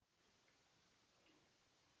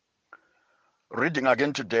Reading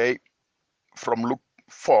again today from Luke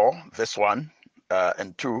 4, verse 1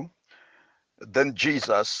 and 2. Then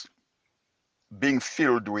Jesus, being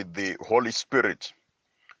filled with the Holy Spirit,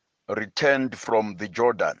 returned from the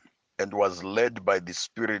Jordan and was led by the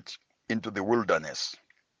Spirit into the wilderness,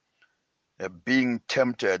 being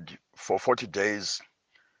tempted for 40 days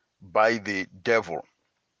by the devil.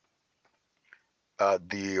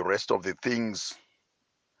 The rest of the things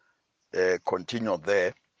continue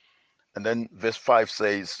there. And then verse 5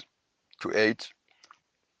 says to 8,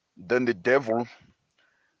 then the devil,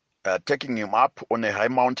 taking him up on a high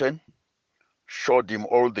mountain, showed him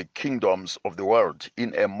all the kingdoms of the world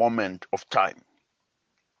in a moment of time.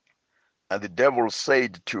 And the devil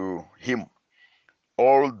said to him,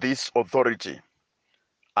 all this authority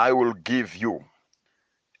I will give you,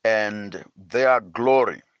 and their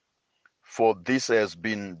glory, for this has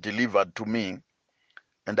been delivered to me,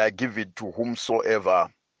 and I give it to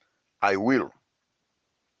whomsoever I will.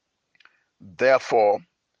 Therefore,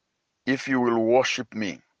 if you will worship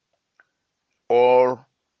me, all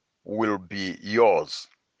will be yours.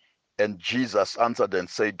 And Jesus answered and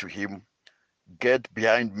said to him, get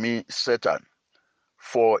behind me, Satan,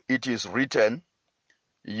 for it is written,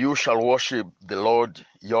 you shall worship the Lord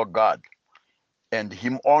your God, and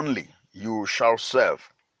him only you shall serve.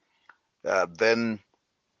 Then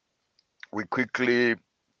we quickly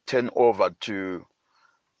turn over to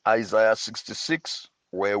Isaiah 66,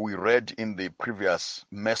 where we read in the previous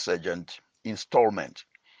message and installment.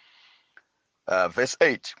 Verse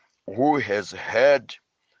 8, who has heard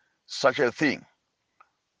such a thing?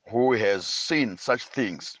 Who has seen such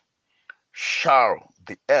things? Shall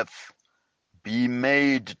the earth be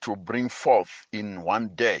made to bring forth in one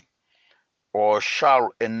day? Or shall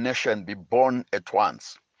a nation be born at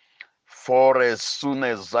once? For as soon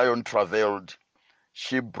as Zion travailed,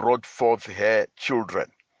 she brought forth her children.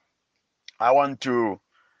 I want to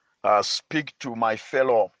speak to my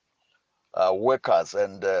fellow workers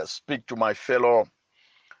and speak to my fellow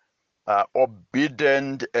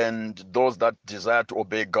obedient and those that desire to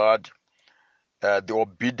obey God, the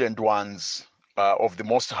obedient ones of the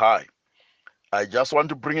Most High. I just want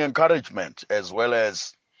to bring encouragement as well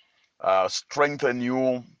as strengthen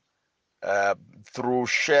you through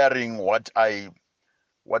sharing what I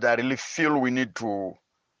really feel we need to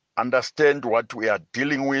understand, what we are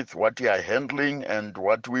dealing with, what we are handling, and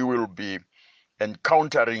what we will be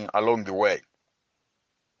encountering along the way.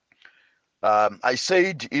 I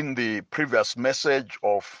said in the previous message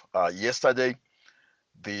of yesterday,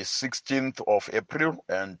 the 16th of April,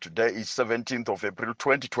 and today is 17th of April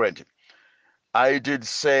 2020, I did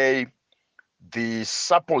say the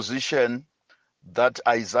supposition that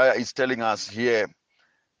Isaiah is telling us here,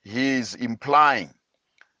 he is implying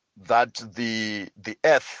that the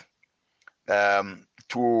earth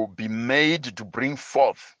to be made to bring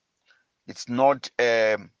forth, it's not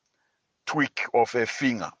a tweak of a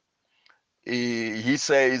finger. He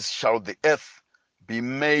says, shall the earth be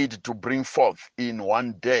made to bring forth in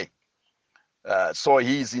one day? So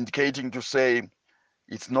he is indicating to say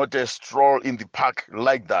it's not a stroll in the park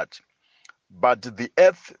like that, but the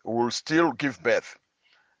earth will still give birth,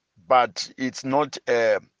 but it's not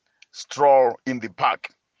a stroll in the park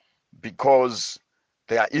because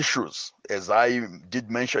there are issues, as I did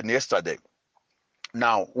mention yesterday.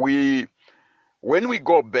 Now, when we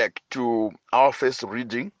go back to our first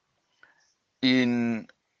reading in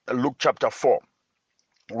Luke chapter 4,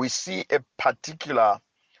 we see a particular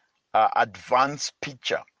advanced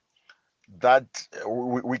picture that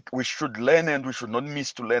we should learn, and we should not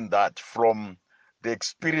miss to learn that from the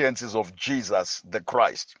experiences of Jesus the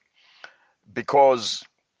Christ. Because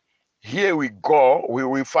here we go,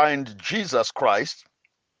 we find Jesus Christ,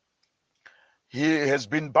 he has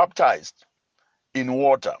been baptized in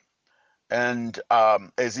water. And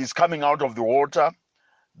as he's coming out of the water,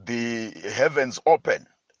 the heavens open.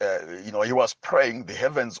 He was praying, the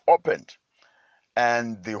heavens opened,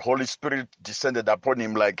 and the Holy Spirit descended upon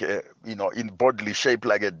him like, in bodily shape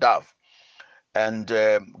like a dove. And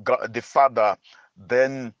God, the Father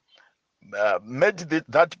then made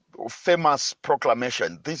that famous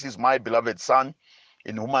proclamation, this is my beloved Son,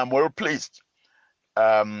 in whom I'm well pleased.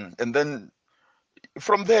 And then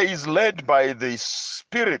from there, he's led by the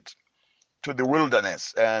Spirit to the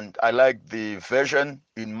wilderness. And I like the version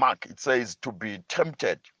in Mark. It says to be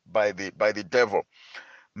tempted by the devil,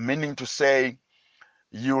 meaning to say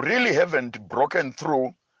you really haven't broken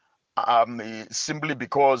through simply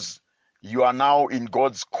because you are now in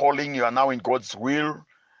God's calling, you are now in God's will.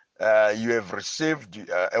 You have received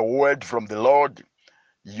a word from the Lord.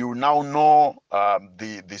 You now know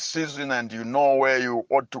the season, and you know where you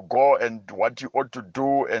ought to go and what you ought to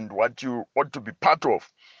do and what you ought to be part of.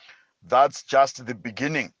 That's just the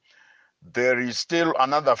beginning. There is still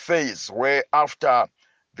another phase where, after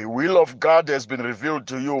the will of God has been revealed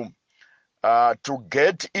to you, to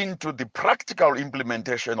get into the practical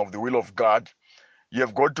implementation of the will of God, you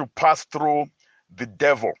have got to pass through the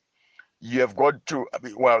devil. You have got to,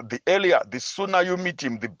 well, the sooner you meet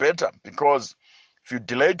him, the better, because if you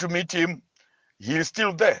delay to meet him, he is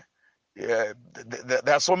still there. There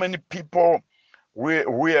are so many people we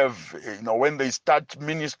have, when they start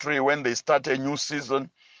ministry, when they start a new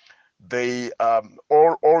season, they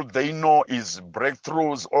all they know is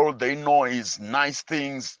breakthroughs. All they know is nice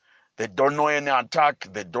things. They don't know any attack.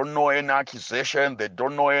 They don't know any accusation. They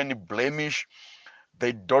don't know any blemish.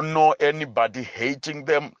 They don't know anybody hating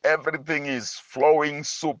them. Everything is flowing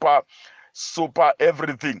super, super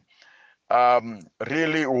everything.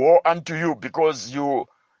 Really, woe unto you, because you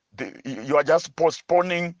are just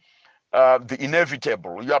postponing the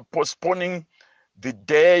inevitable. You are postponing the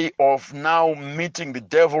day of now meeting the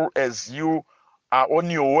devil as you are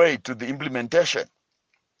on your way to the implementation.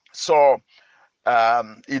 So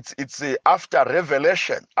it's after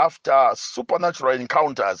revelation, after supernatural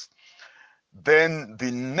encounters, then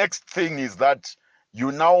the next thing is that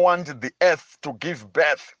you now want the earth to give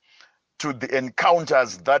birth to the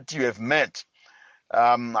encounters that you have met.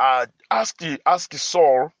 Ask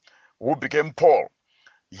Saul, who became Paul.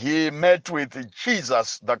 He met with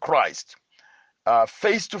Jesus the Christ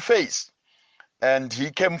face to face, and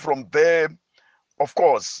he came from there. Of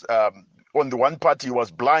course, on the one part he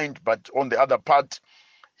was blind, but on the other part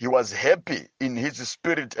he was happy in his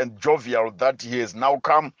spirit and jovial that he has now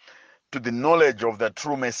come to the knowledge of the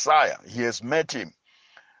true Messiah. He has met him.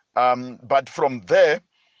 But from there,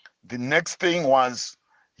 the next thing was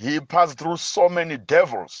he passed through so many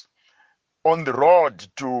devils on the road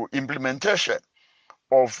to implementation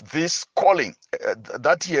of this calling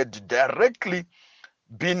that he had directly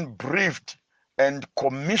been briefed and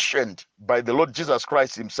commissioned by the Lord Jesus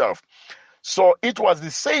Christ himself. So it was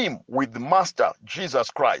the same with the Master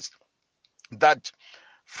Jesus Christ, that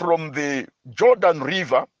from the Jordan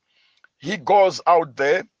River, he goes out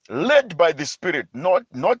there led by the Spirit, not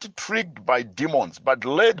tricked by demons, but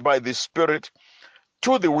led by the Spirit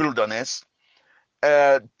to the wilderness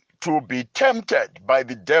to be tempted by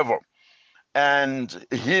the devil. And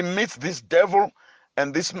he meets this devil,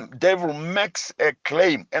 and this devil makes a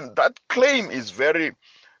claim, and that claim is very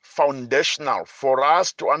foundational for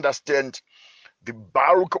us to understand the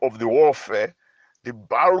bulk of the warfare, the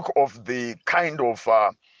bulk of the kind of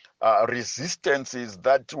resistances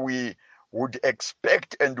that we would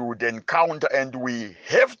expect and would encounter and we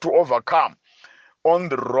have to overcome on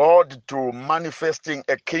the road to manifesting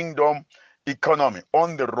a kingdom economy,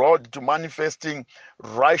 on the road to manifesting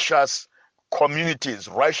righteous communities,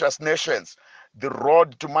 righteous nations, the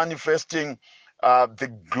road to manifesting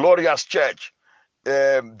the glorious church,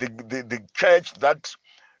 the church that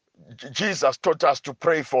Jesus taught us to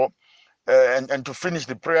pray for, and to finish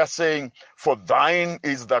the prayer saying, "For thine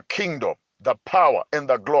is the kingdom, the power, and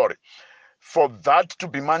the glory." For that to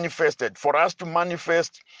be manifested, for us to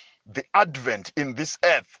manifest the advent in this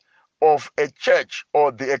earth of a church,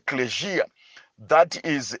 or the ecclesia, that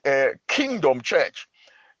is a kingdom church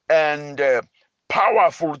and a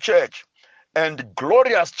powerful church and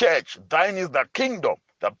glorious church. Thine is the kingdom,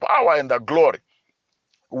 the power, and the glory.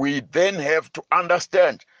 We then have to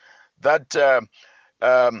understand that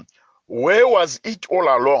where was it all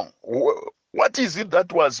along? What is it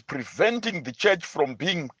that was preventing the church from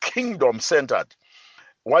being kingdom centered?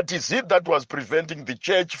 What is it that was preventing the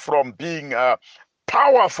church from being a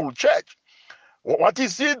powerful church? What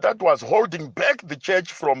is it that was holding back the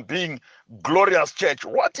church from being glorious church?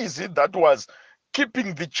 What is it that was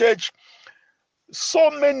keeping the church, so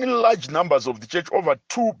many large numbers of the church, over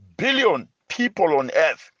 2 billion people on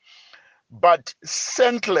earth, but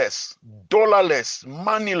centless, dollarless,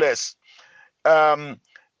 moneyless,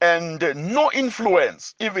 and no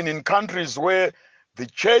influence, even in countries where the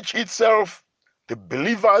church itself, the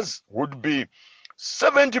believers, would be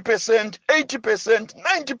 70%, 80%,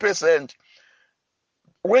 90%.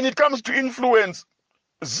 When it comes to influence,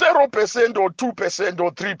 0% or 2%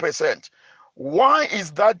 or 3%. Why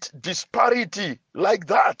is that disparity like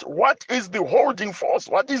that? What is the holding force?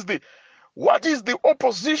 What is the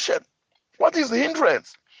opposition? What is the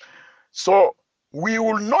hindrance? So we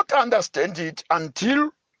will not understand it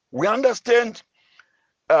until we understand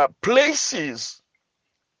places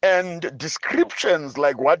and descriptions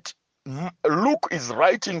like what Luke is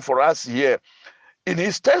writing for us here in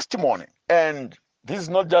his testimony. And This is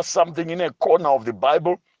not just something in a corner of the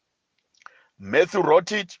Bible. Matthew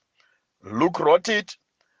wrote it, Luke wrote it,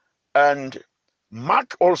 and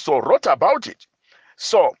Mark also wrote about it.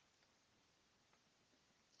 So,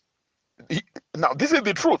 now this is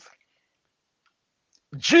the truth.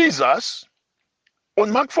 Jesus,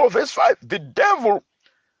 on Mark 4 verse 5, the devil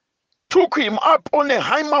took him up on a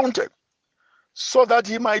high mountain so that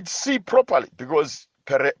he might see properly, because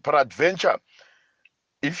peradventure,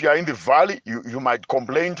 if you are in the valley, you might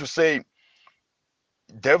complain to say,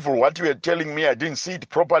 devil, what you were telling me, I didn't see it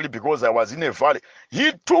properly because I was in a valley.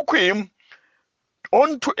 He took him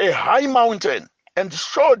onto a high mountain and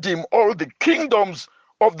showed him all the kingdoms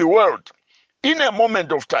of the world in a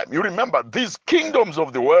moment of time. You remember, these kingdoms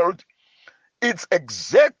of the world, it's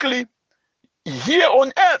exactly here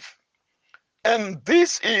on earth. And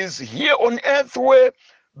this is here on earth where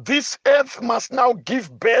this earth must now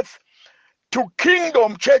give birth to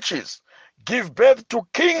kingdom churches, give birth to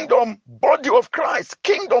kingdom body of Christ,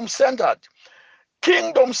 kingdom-centered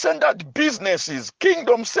businesses,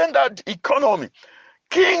 kingdom-centered economy,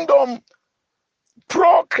 kingdom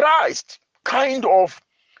pro-Christ kind of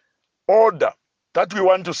order that we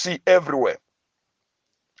want to see everywhere.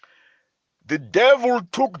 The devil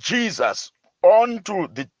took Jesus onto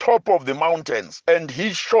the top of the mountains and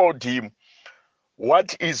he showed him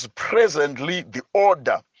what is presently the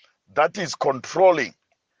order that is controlling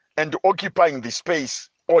and occupying the space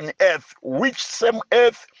on earth, which same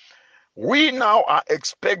earth we now are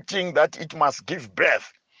expecting that it must give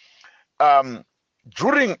birth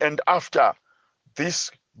during and after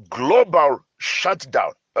this global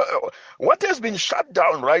shutdown. What has been shut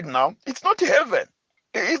down right now, it's not heaven,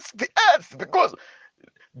 it's the earth, because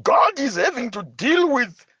God is having to deal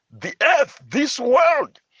with the earth, this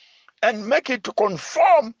world, and make it to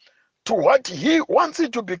conform to what he wants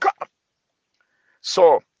it to become.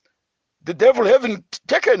 So the devil, having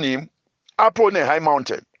taken him up on a high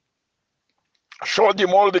mountain, showed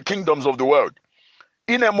him all the kingdoms of the world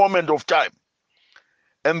in a moment of time.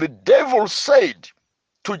 And the devil said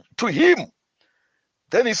to him,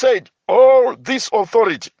 then he said, all this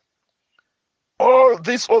authority, all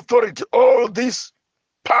this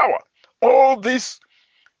power, all this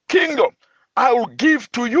kingdom, I will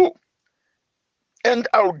give to you, and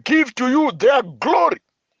I'll give to you their glory,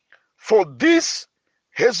 for this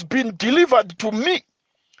has been delivered to me,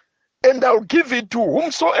 and I'll give it to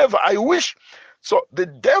whomsoever I wish. So the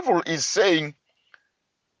devil is saying,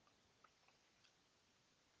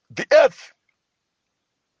 the earth,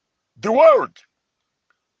 the world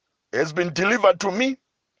has been delivered to me,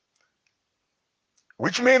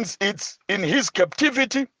 which means it's in his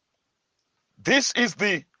captivity. This is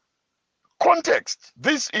the context.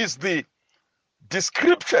 This is the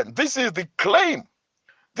description. This is the claim.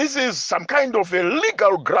 This is some kind of a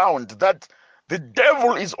legal ground that the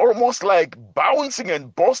devil is almost like bouncing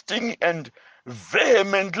and boasting and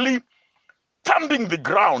vehemently thumping the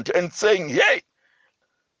ground and saying, hey,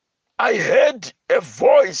 I heard a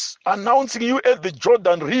voice announcing you at the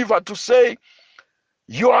Jordan River to say,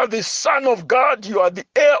 you are the Son of God, you are the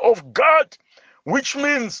heir of God, which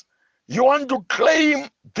means you want to claim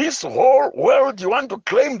this whole world, you want to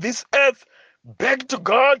claim this earth back to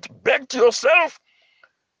God, back to yourself.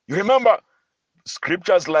 You remember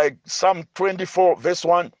scriptures like Psalm 24 verse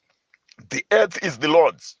 1, the earth is the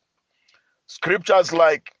Lord's. Scriptures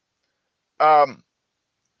like,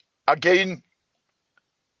 again,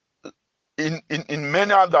 in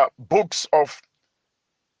many other books of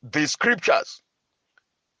the scriptures,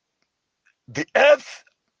 the earth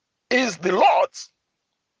is the Lord's.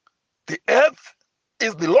 The earth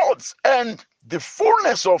is the Lord's, and the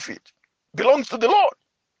fullness of it belongs to the Lord.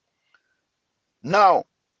 Now,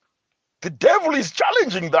 the devil is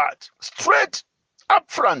challenging that straight up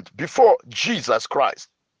front before Jesus Christ.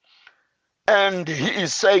 And he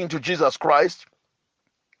is saying to Jesus Christ,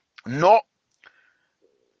 no,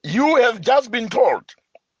 you have just been told.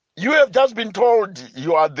 You have just been told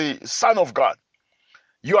you are the Son of God.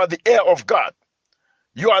 You are the heir of God.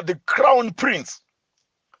 You are the crown prince.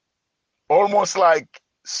 Almost like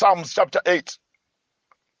Psalms chapter 8,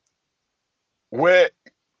 where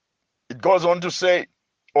it goes on to say,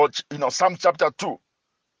 or Psalm chapter 2,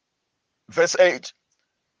 verse 8,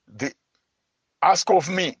 ask of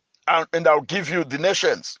me, and I'll give you the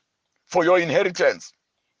nations for your inheritance.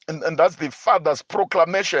 And that's the Father's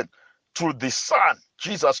proclamation to the Son,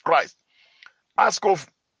 Jesus Christ. Ask of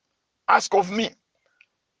me,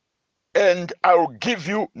 and I will give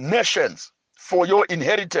you nations for your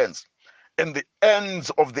inheritance, and the ends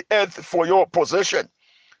of the earth for your possession.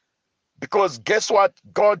 Because guess what?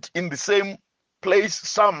 God, in the same place,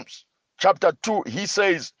 Psalms chapter 2, he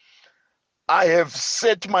says, I have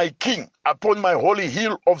set my king upon my holy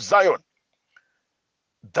hill of Zion.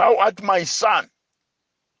 Thou art my son,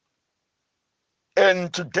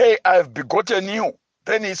 and today I have begotten you.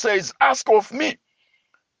 Then he says, ask of me,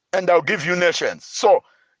 and I'll give you nations. So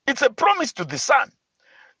it's a promise to the son.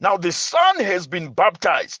 Now the son has been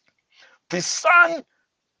baptized. The son,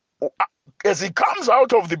 as he comes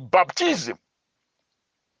out of the baptism,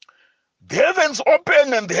 the heavens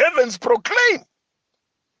open and the heavens proclaim,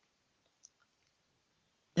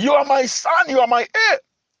 you are my son, you are my heir,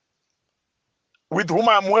 with whom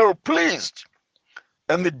I am well pleased.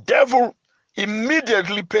 And the devil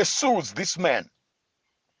immediately pursues this man.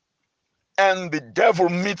 And the devil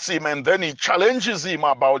meets him, and then he challenges him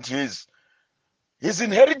about his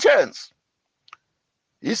inheritance.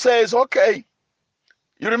 He says, okay,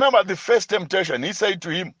 you remember the first temptation. He said to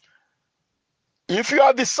him, if you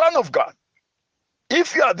are the son of God,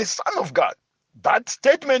 if you are the son of God, that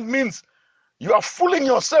statement means you are fooling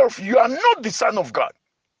yourself. You are not the son of God.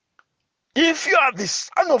 If you are the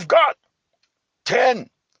son of God, turn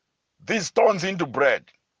these stones into bread.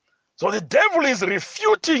 So the devil is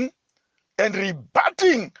refuting and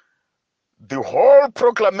rebutting the whole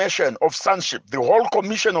proclamation of sonship, the whole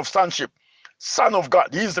commission of sonship, son of God.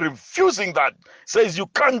 He is refusing that. Says you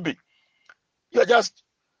can't be. You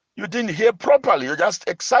didn't hear properly. You're just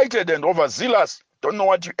excited and overzealous. Don't know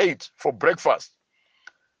what you ate for breakfast.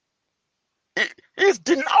 He's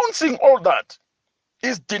denouncing all that.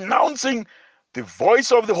 He's denouncing the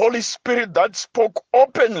voice of the Holy Spirit that spoke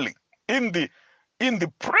openly in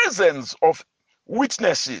the presence of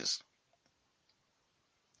witnesses.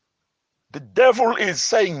 The devil is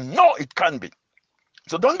saying, no, it can't be.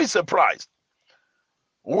 So don't be surprised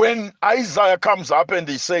when Isaiah comes up and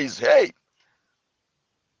he says, hey,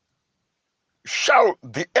 shall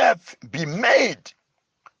the earth be made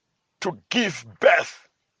to give birth?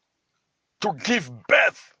 To give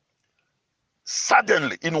birth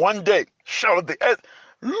suddenly in one day. Shall the earth?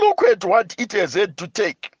 Look at what it has had to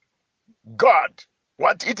take God,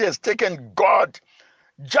 what it has taken God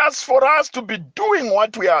just for us to be doing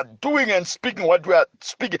what we are doing and speaking what we are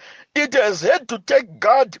speaking. It has had to take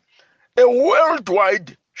God a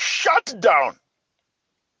worldwide shutdown.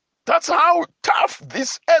 That's how tough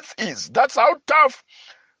this earth is. That's how tough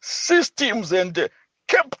systems and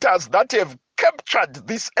captors that have captured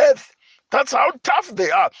this earth, that's how tough they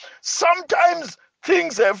are. Sometimes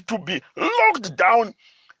things have to be locked down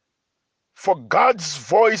for God's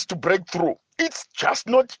voice to break through. It's just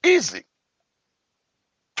not easy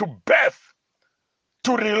to birth,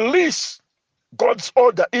 to release God's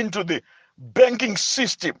order into the banking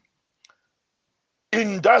system,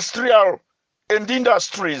 industrial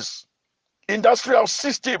industries, industrial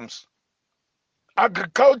systems,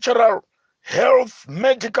 agricultural, health,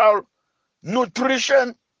 medical,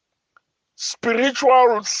 nutrition,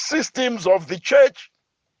 spiritual systems of the church,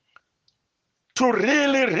 to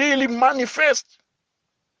really manifest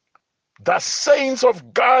the saints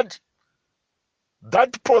of God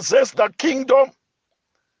that possess the kingdom,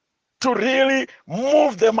 to really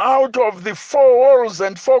move them out of the four walls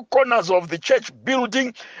and four corners of the church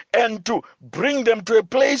building and to bring them to a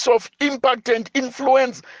place of impact and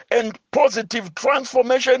influence and positive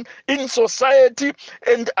transformation in society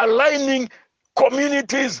and aligning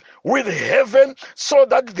communities with heaven so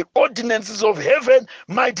that the ordinances of heaven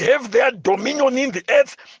might have their dominion in the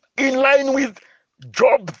earth in line with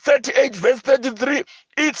Job 38 verse 33.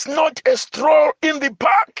 It's not a stroll in the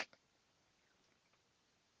park.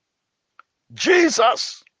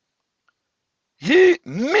 Jesus, he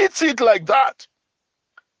meets it like that.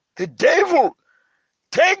 The devil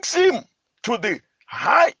takes him to the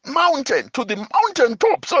high mountain, to the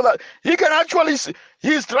mountaintop, so that he can actually see.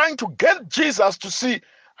 He's trying to get Jesus to see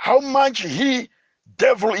how much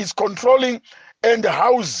devil is controlling and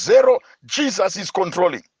how zero Jesus is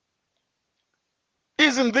controlling.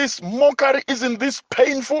 Isn't this mockery? Isn't this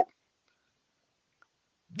painful?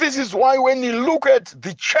 This is why when you look at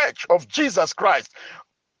the church of Jesus Christ,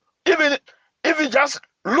 even if you just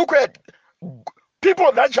look at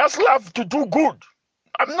people that just love to do good,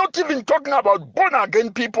 I'm not even talking about born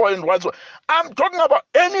again people and whatsoever. I'm talking about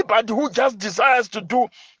anybody who just desires to do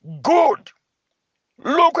good.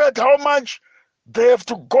 Look at how much they have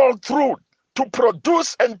to go through to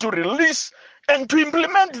produce and to release and to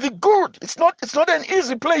implement the good. It's not an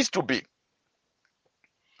easy place to be.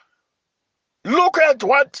 Look at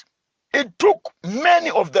what it took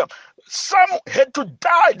many of them. Some had to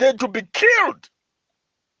die, they had to be killed.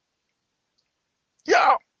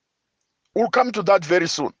 Yeah, we'll come to that very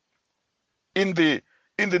soon in the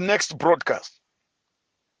next broadcast.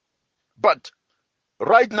 But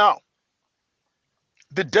right now,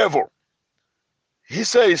 the devil he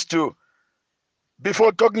says to,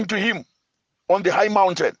 before talking to him on the high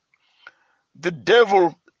mountain, the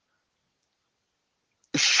devil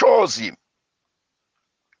shows him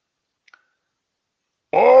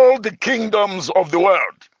all the kingdoms of the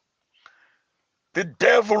world. The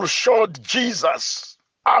devil showed Jesus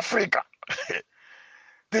Africa.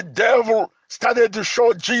 The devil started to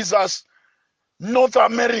show Jesus North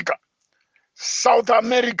America, South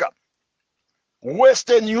America,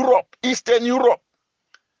 Western Europe, Eastern Europe,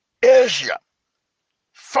 Asia,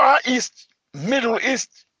 Far East, Middle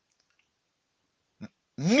East,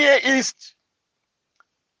 Near East,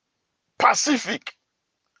 Pacific,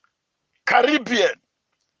 Caribbean,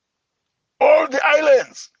 all the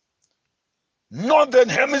islands, Northern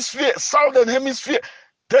Hemisphere, Southern Hemisphere.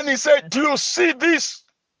 Then he said, do you see this?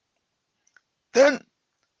 Then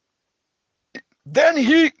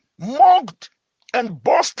he mocked and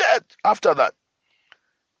boasted after that.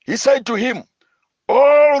 He said to him,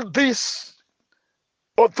 all this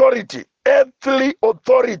authority, earthly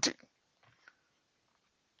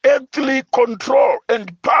control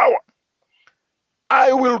and power,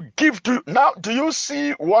 I will give to you. Now, do you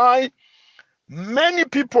see why many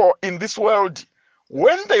people in this world,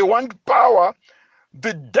 when they want power,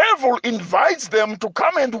 the devil invites them to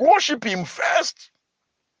come and worship him first?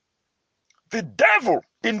 The devil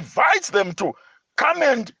invites them to come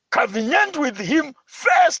and covenant with him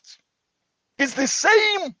first. It's the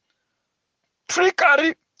same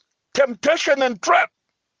trickery, temptation, and trap.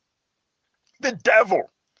 The devil,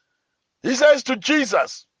 he says to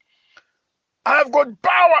Jesus, I've got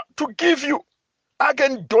power to give you. I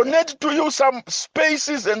can donate to you some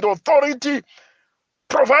spaces and authority,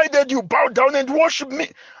 provided you bow down and worship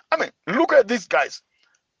me. I mean, look at these guys.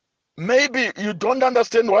 Maybe you don't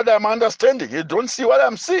understand what I'm understanding. You don't see what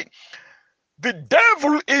I'm seeing. The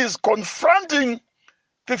devil is confronting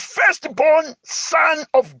the firstborn son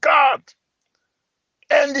of God,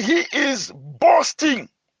 and he is boasting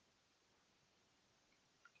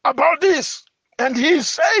about this. And he is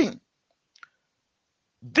saying,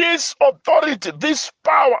 this authority, this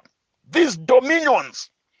power, these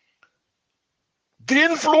dominions, the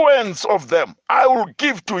influence of them, I will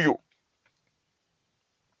give to you.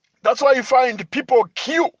 That's why you find people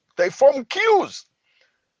queue. They form queues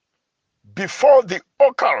before the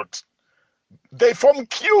occult. They form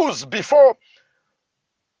queues before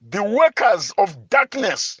the workers of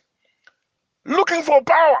darkness looking for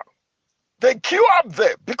power. They queue up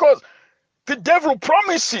there because the devil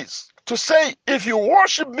promises to say, if you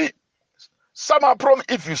worship me, some are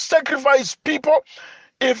promised, if you sacrifice people,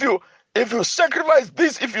 if you sacrifice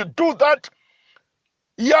this, if you do that,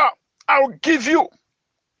 yeah, I'll give you.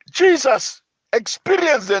 Jesus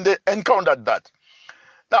experienced and encountered that.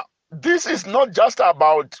 Now, this is not just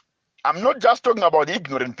about, I'm not just talking about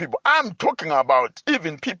ignorant people. I'm talking about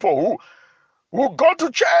even people who go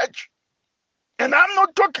to church. And I'm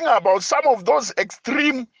not talking about some of those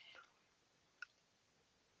extreme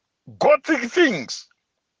gothic things.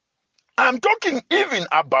 I'm talking even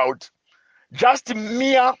about just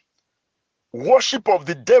mere worship of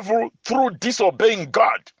the devil through disobeying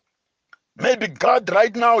God. Maybe God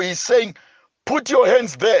right now is saying, put your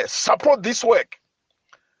hands there, support this work.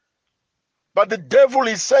 But the devil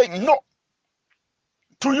is saying no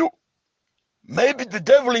to you. Maybe the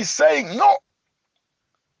devil is saying no.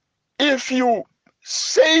 If you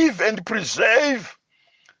save and preserve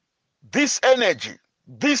this energy,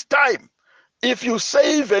 this time, if you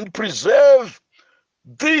save and preserve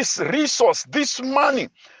this resource, this money,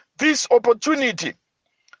 this opportunity,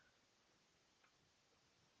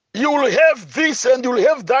 you will have this and you'll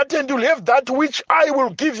have that and you'll have that which I will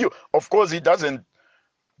give you. Of course, he doesn't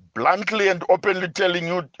bluntly and openly tell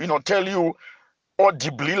you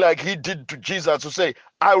audibly like he did to Jesus to say,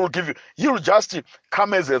 I will give you. He'll just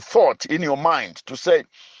come as a thought in your mind to say,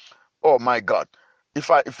 oh my God,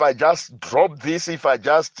 if I just drop this, if I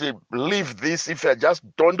just leave this, if I just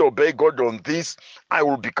don't obey God on this, I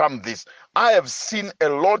will become this. I have seen a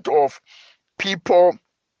lot of people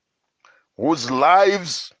whose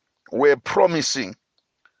lives were promising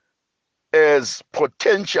as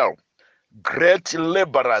potential great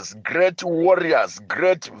laborers, great warriors,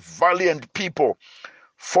 great valiant people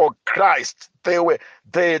for Christ. They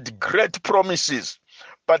had great promises,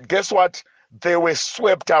 but guess what? They were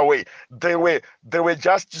swept away. They were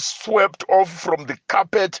just swept off from the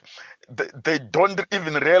carpet. They don't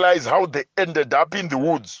even realize how they ended up in the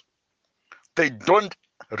woods. They don't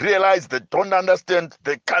realize, they don't understand,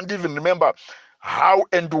 they can't even remember how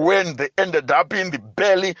and when they ended up in the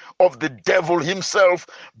belly of the devil himself,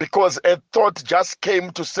 because a thought just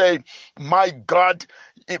came to say, my God,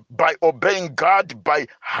 by obeying God, by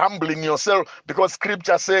humbling yourself, because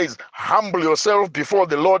scripture says, humble yourself before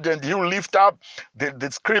the Lord and he'll lift up. The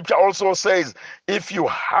scripture also says, if you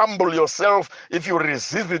humble yourself, if you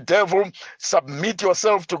resist the devil, submit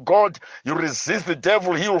yourself to God, you resist the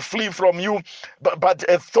devil, he will flee from you. But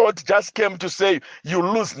a thought just came to say, you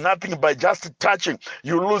lose nothing by just touching,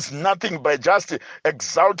 you lose nothing by just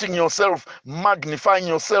exalting yourself, magnifying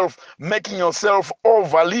yourself, making yourself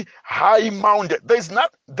overly high-minded. There's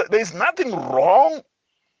nothing wrong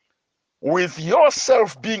with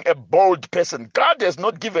yourself being a bold person. God has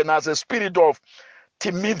not given us a spirit of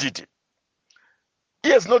timidity. He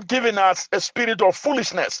has not given us a spirit of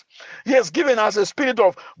foolishness. He has given us a spirit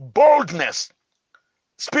of boldness,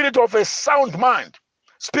 spirit of a sound mind,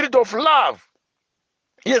 spirit of love.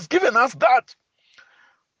 He has given us that,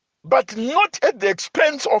 but not at the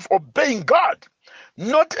expense of obeying God,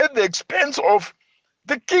 not at the expense of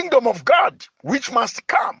the kingdom of God, which must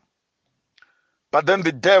come. But then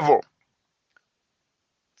the devil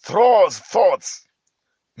throws thoughts.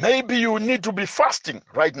 Maybe you need to be fasting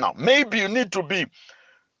right now. Maybe you need to be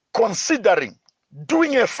considering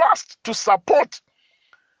doing a fast to support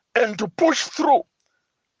and to push through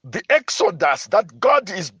the exodus that God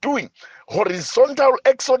is doing. Horizontal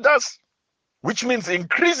exodus, which means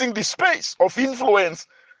increasing the space of influence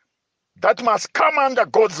that must come under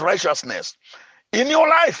God's righteousness in your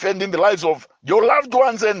life and in the lives of your loved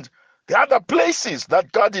ones and the other places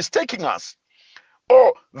that God is taking us.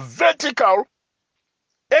 Or vertical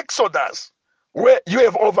exodus, where you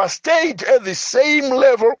have overstayed at the same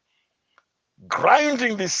level,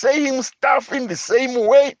 grinding the same stuff in the same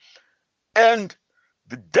way, and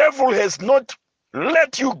the devil has not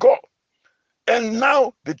let you go. And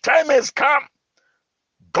now the time has come.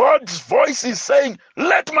 God's voice is saying,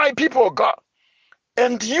 let my people go.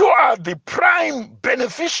 And you are the prime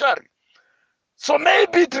beneficiary. So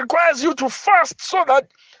maybe it requires you to fast so that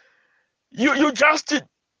you just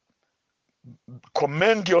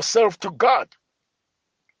commend yourself to God.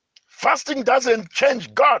 Fasting doesn't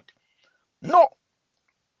change God. No.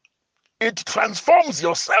 It transforms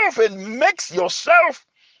yourself and makes yourself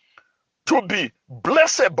to be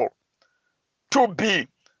blessable, to be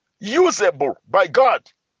usable by God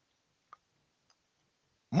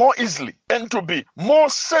more easily, and to be more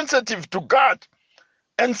sensitive to God,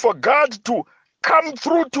 and for God to come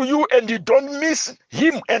through to you and you don't miss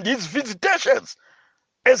him and his visitations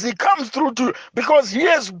as he comes through to you, because he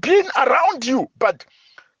has been around you, but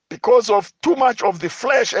because of too much of the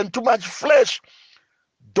flesh and too much flesh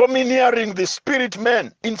domineering the spirit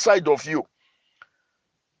man inside of you,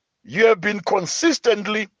 you have been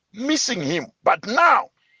consistently missing him. But now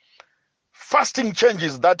fasting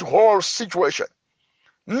changes that whole situation.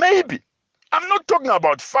 Maybe I'm not talking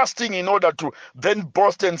about fasting in order to then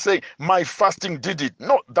boast and say my fasting did it.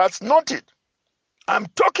 No, that's not it. I'm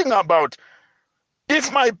talking about,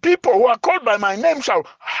 if my people who are called by my name shall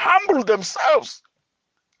humble themselves.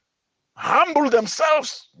 Humble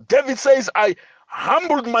themselves. David says, I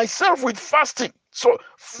humbled myself with fasting. So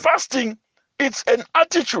fasting, it's an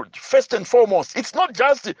attitude first and foremost. It's not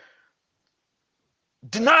just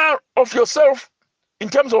denial of yourself in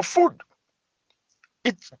terms of food.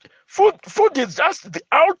 Food is just the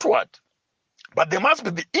outward, but there must be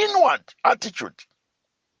the inward attitude.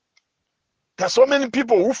 There are so many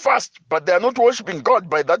people who fast, but they are not worshiping God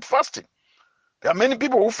by that fasting. There are many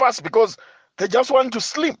people who fast because they just want to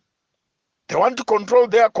slim. They want to control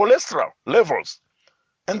their cholesterol levels,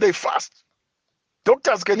 and they fast.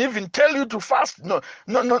 Doctors can even tell you to fast. No,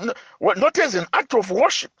 well, not as an act of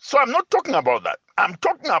worship. So I'm not talking about that. I'm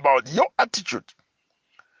talking about your attitude.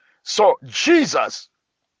 So Jesus,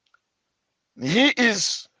 he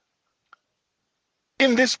is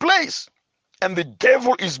in this place, and the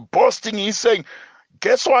devil is boasting. He's saying,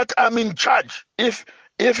 guess what? I'm in charge. If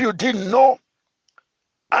you didn't know,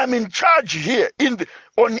 I'm in charge here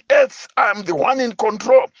on earth. I'm the one in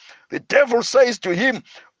control. The devil says to him,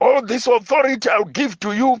 all this authority I'll give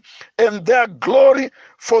to you, and their glory,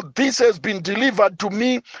 for this has been delivered to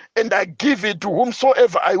me, and I give it to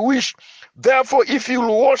whomsoever I wish. Therefore, if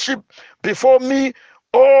you'll worship before me,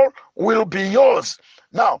 all will be yours.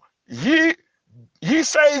 Now, he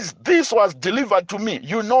says this was delivered to me.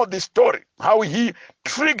 You know the story, how he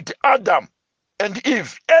tricked Adam and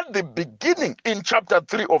Eve at the beginning in chapter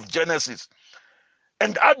 3 of Genesis.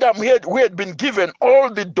 And Adam, who had been given all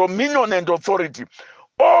the dominion and authority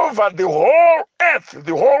over the whole earth,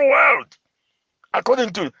 the whole world, according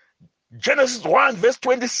to Genesis 1 verse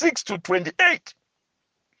 26 to 28.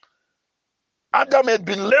 Adam had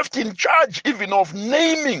been left in charge even of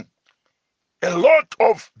naming a lot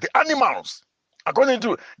of the animals. According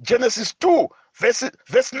to Genesis 2,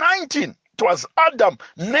 verse 19, it was Adam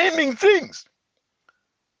naming things.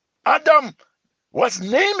 Adam was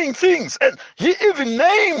naming things, and he even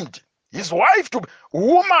named his wife to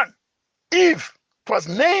woman, Eve. It was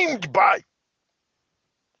named by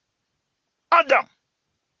Adam.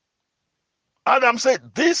 Adam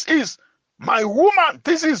said, "This is my woman,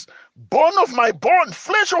 this is bone of my bone,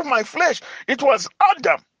 flesh of my flesh." It was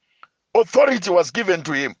Adam. Authority was given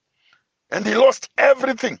to him, and he lost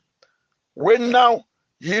everything when now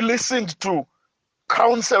he listened to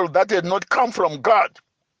counsel that had not come from God.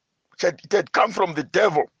 It had come from the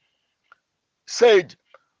devil. Said,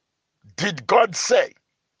 "Did God say?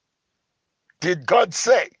 Did God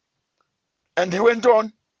say?" And he went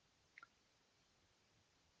on,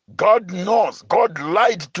 "God knows, God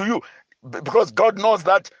lied to you, because God knows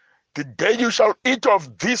that the day you shall eat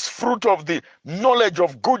of this fruit of the knowledge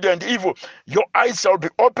of good and evil, your eyes shall be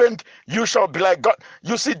opened, you shall be like God."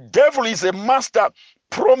 You see, devil is a master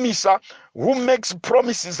promiser who makes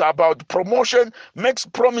promises about promotion, makes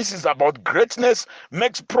promises about greatness,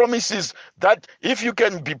 makes promises that if you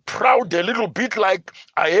can be proud a little bit like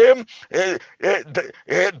I am,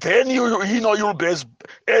 then you'll be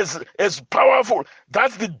as powerful.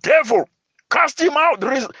 That's the devil. Cast him out.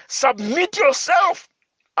 Submit yourself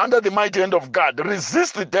under the mighty hand of God.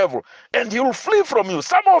 Resist the devil and he will flee from you.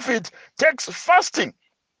 Some of it takes fasting.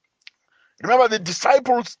 Remember the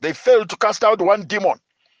disciples, they failed to cast out one demon.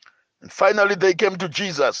 And finally they came to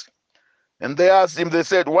Jesus and they asked him, they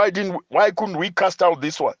said, why couldn't we cast out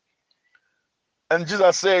this one? And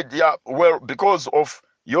Jesus said, "Yeah, well, because of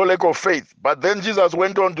your lack of faith." But then Jesus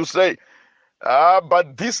went on to say,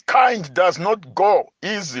 "But this kind does not go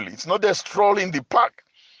easily. It's not a stroll in the park.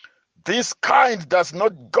 This kind does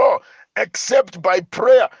not go except by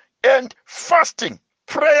prayer and fasting."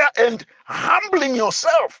 Prayer and humbling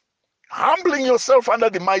yourself under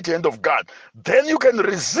the mighty hand of God. Then you can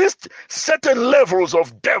resist certain levels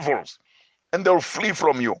of devils and they'll flee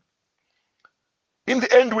from you. In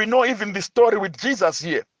the end, we know even the story with Jesus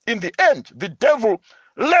here. In the end, the devil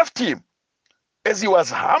left him as he was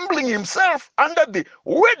humbling himself under the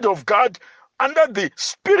word of God, under the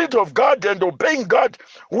Spirit of God, and obeying God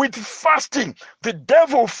with fasting. The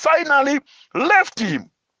devil finally left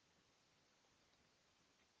him.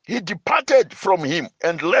 He departed from him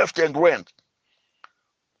and left and went,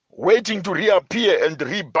 waiting to reappear and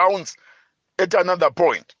rebounds at another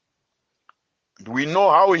point. We know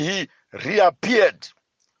how he reappeared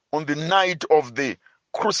on the night of the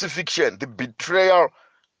crucifixion, the betrayal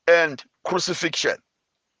and crucifixion,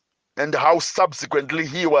 and how subsequently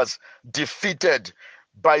he was defeated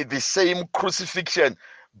by the same crucifixion,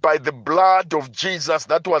 by the blood of Jesus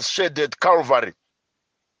that was shed at Calvary,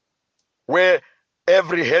 where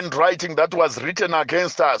every handwriting that was written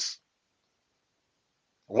against us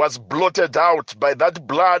was blotted out by that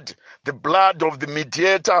blood, the blood of the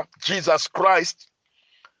mediator, Jesus Christ,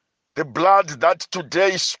 the blood that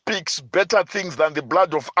today speaks better things than the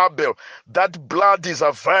blood of Abel. That blood is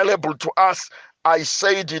available to us. I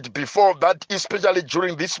said it before, that especially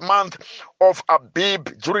during this month of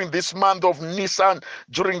Abib, during this month of Nisan,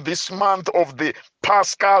 during this month of the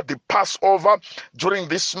Pascha, the Passover, during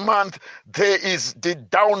this month, there is the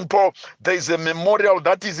downpour. There is a memorial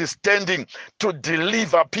that is standing to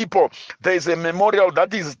deliver people. There is a memorial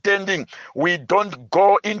that is standing. We don't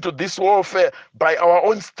go into this warfare by our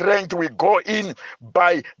own strength. We go in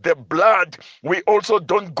by the blood. We also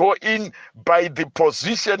don't go in by the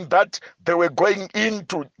position that they were going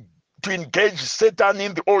into to engage Satan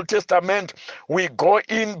in the Old Testament. We go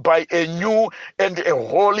in by a new and a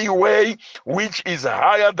holy way, which is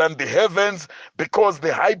higher than the heavens, because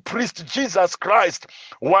the high priest Jesus Christ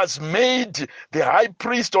was made the high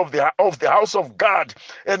priest of the house of God.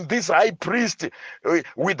 And this high priest,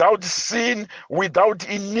 without sin, without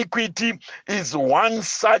iniquity, is one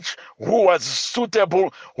such who was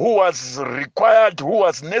suitable, who was required, who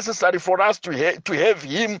was necessary for us to have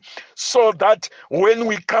him, so that when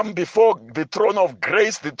we come before the throne of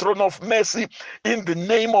grace, the throne of mercy, in the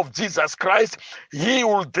name of Jesus Christ, he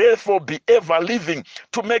will therefore be ever living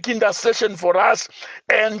to make intercession for us,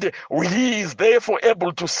 and he is therefore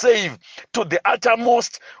able to save to the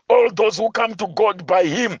uttermost all those who come to God by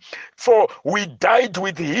him. For we died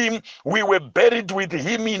with him, we were buried with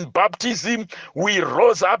him in baptism, we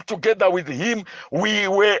rose up together with him, we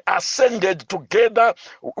were ascended together,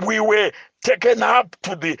 we were taken up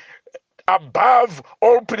to the above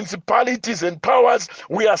all principalities and powers.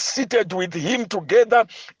 We are seated with him together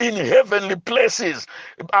in heavenly places,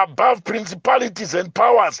 above principalities and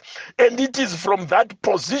powers. And it is from that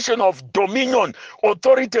position of dominion,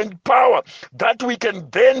 authority, and power that we can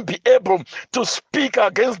then be able to speak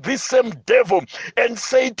against this same devil and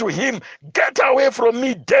say to him, get away from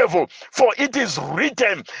me, devil, for it is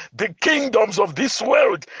written, the kingdoms of this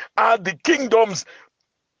world are the kingdoms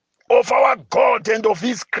of our God and of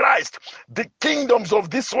his Christ. The kingdoms of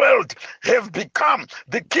this world have become,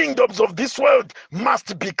 the kingdoms of this world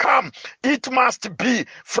must become. It must be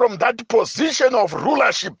from that position of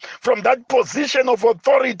rulership, from that position of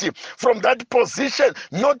authority, from that position,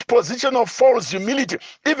 not position of false humility.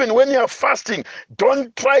 Even when you are fasting,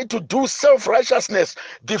 don't try to do self-righteousness.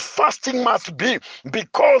 The fasting must be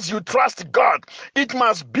because you trust God. It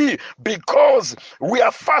must be because we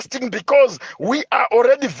are fasting because we are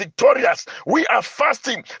already victorious. We are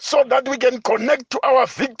fasting so that we can connect to our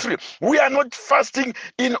victory. We are not fasting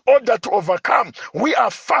in order to overcome. We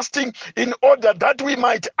are fasting in order that we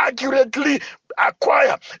might accurately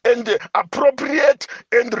acquire and appropriate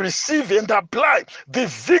and receive and apply the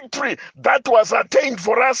victory that was attained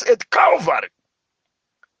for us at Calvary.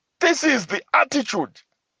 This is the attitude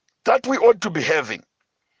that we ought to be having.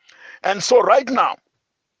 And so right now,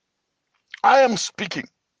 I am speaking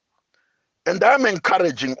and I'm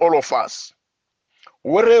encouraging all of us,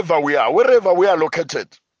 wherever we are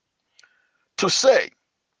located, to say,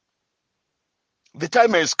 the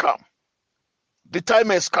time has come. The time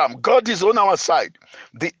has come. God is on our side.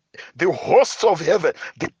 The hosts of heaven,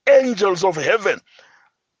 the angels of heaven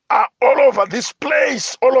are all over this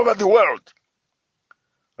place, all over the world,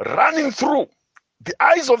 running through. The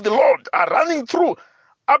eyes of the Lord are running through,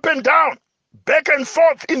 up and down, back and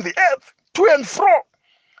forth in the earth, to and fro,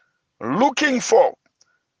 looking for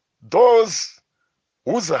those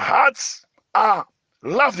whose hearts are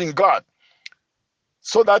loving God,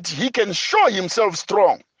 so that he can show himself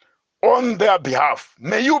strong on their behalf.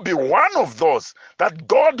 May you be one of those that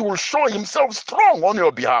God will show himself strong on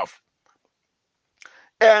your behalf.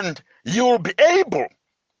 And you will be able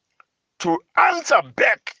to answer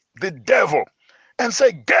back the devil and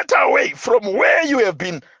say, get away from where you have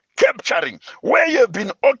been capturing, where you have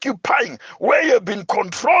been occupying, where you have been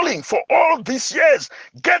controlling for all these years.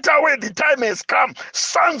 Get away, the time has come.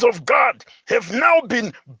 Sons of God have now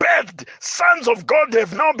been birthed. Sons of God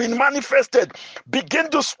have now been manifested. Begin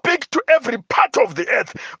to speak to every part of the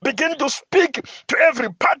earth. Begin to speak to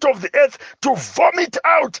every part of the earth to vomit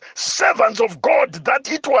out servants of God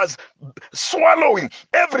that it was swallowing.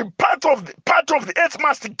 Every part of the earth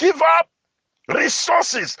must give up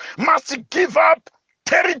resources, must give up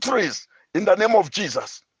territories in the name of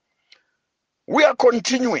Jesus. We are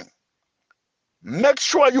continuing. Make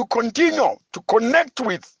sure you continue to connect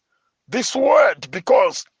with this word,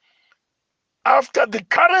 because after the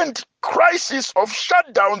current crisis of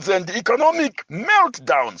shutdowns and economic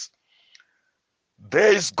meltdowns,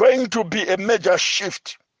 there is going to be a major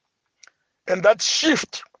shift. And that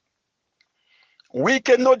shift, we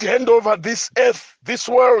cannot hand over this earth, this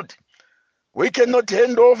world. We cannot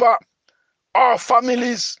hand over our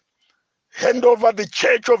families, hand over the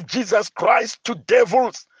church of Jesus Christ to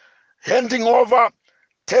devils, handing over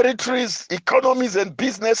territories, economies, and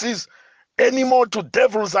businesses anymore to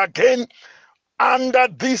devils again. Under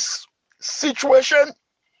this situation,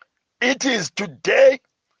 it is today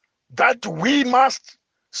that we must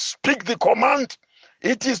speak the command.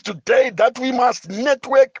 It is today that we must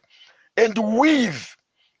network and weave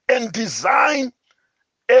and design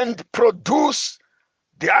and produce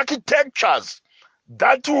the architectures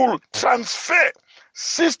that will transfer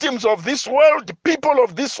systems of this world, people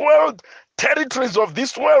of this world, territories of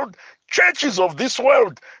this world, churches of this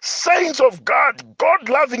world, saints of God,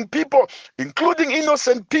 God-loving people, including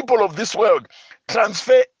innocent people of this world.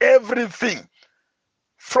 Transfer everything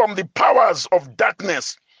from the powers of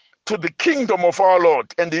darkness to the kingdom of our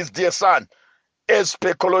Lord and his dear Son, as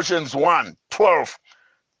per Colossians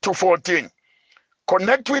 1:12-14.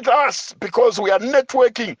 Connect with us, because we are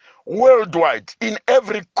networking worldwide in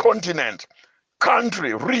every continent,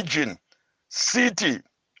 country, region, city,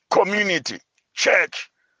 community, church,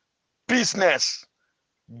 business,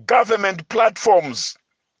 government platforms,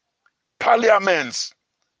 parliaments,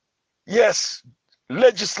 yes,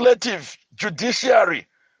 legislative, judiciary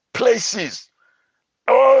places.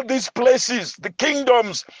 All these places, the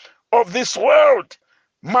kingdoms of this world,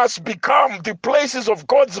 must become the places of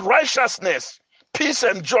God's righteousness, peace,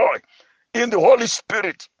 and joy in the Holy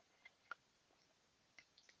Spirit.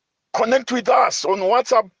 Connect with us on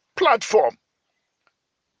WhatsApp platform,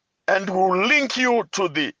 and we'll link you to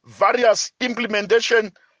the various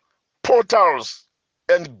implementation portals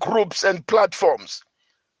and groups and platforms,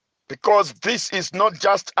 because this is not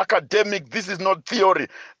just academic, this is not theory,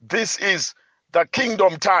 this is the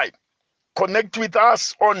kingdom time. Connect with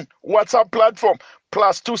us on WhatsApp platform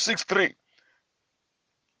 +263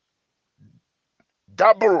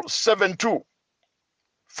 772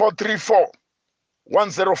 434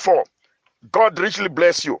 104. God richly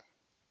bless you.